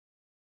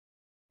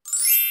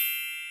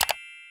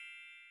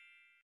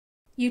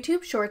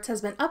YouTube Shorts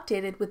has been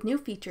updated with new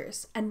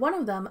features, and one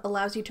of them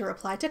allows you to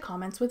reply to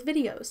comments with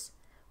videos.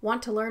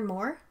 Want to learn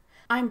more?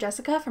 I'm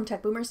Jessica from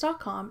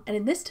techboomers.com, and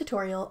in this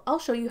tutorial, I'll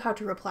show you how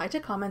to reply to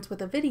comments with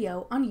a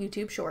video on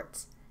YouTube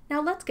Shorts.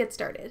 Now let's get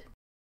started.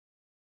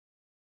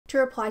 To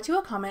reply to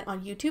a comment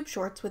on YouTube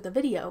Shorts with a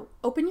video,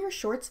 open your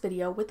Shorts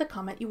video with the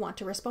comment you want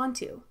to respond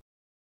to.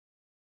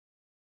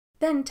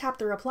 Then tap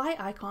the reply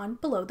icon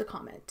below the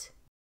comment.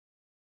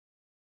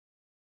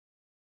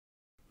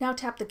 Now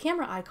tap the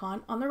camera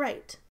icon on the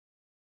right.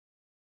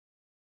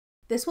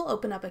 This will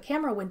open up a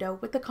camera window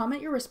with the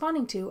comment you're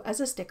responding to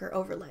as a sticker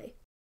overlay.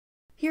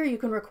 Here you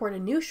can record a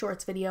new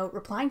Shorts video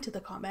replying to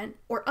the comment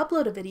or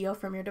upload a video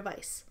from your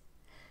device.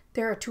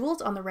 There are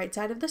tools on the right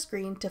side of the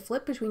screen to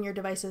flip between your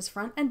device's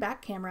front and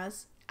back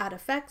cameras, add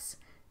effects,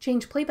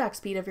 change playback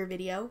speed of your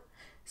video,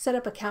 set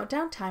up a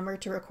countdown timer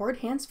to record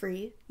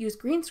hands-free, use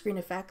green screen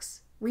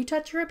effects,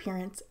 retouch your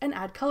appearance, and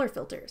add color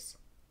filters.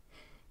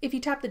 If you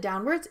tap the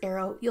downwards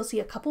arrow, you'll see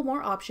a couple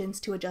more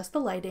options to adjust the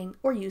lighting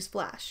or use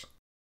flash.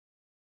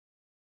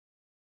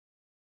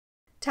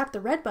 Tap the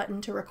red button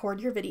to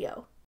record your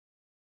video.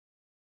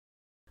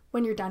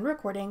 When you're done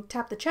recording,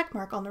 tap the check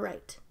mark on the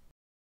right.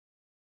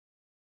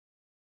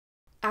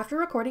 After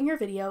recording your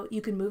video,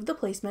 you can move the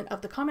placement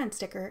of the comment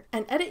sticker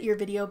and edit your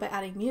video by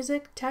adding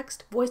music,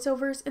 text,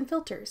 voiceovers, and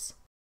filters.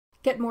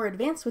 Get more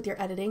advanced with your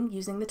editing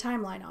using the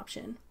timeline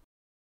option.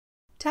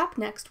 Tap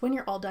Next when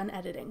you're all done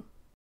editing.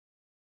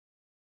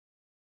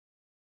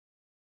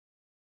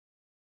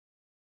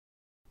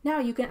 Now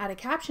you can add a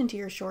caption to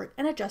your short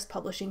and adjust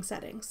publishing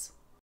settings.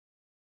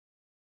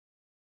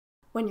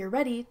 When you're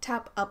ready,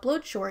 tap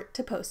Upload Short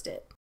to post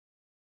it.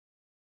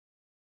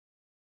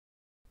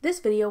 This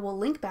video will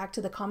link back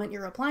to the comment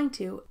you're replying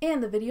to,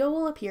 and the video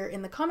will appear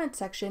in the comment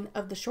section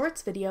of the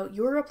Shorts video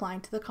you are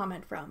replying to the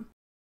comment from.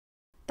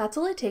 That's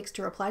all it takes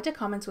to reply to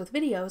comments with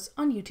videos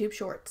on YouTube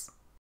Shorts.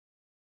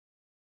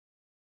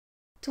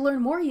 To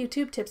learn more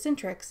YouTube tips and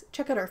tricks,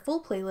 check out our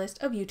full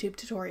playlist of YouTube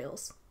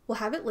tutorials. We'll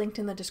have it linked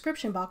in the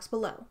description box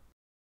below.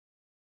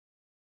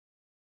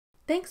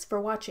 Thanks for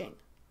watching.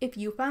 If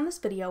you found this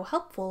video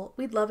helpful,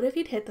 we'd love it if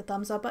you'd hit the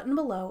thumbs up button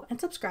below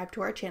and subscribe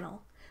to our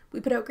channel. We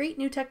put out great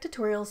new tech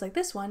tutorials like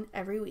this one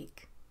every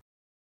week.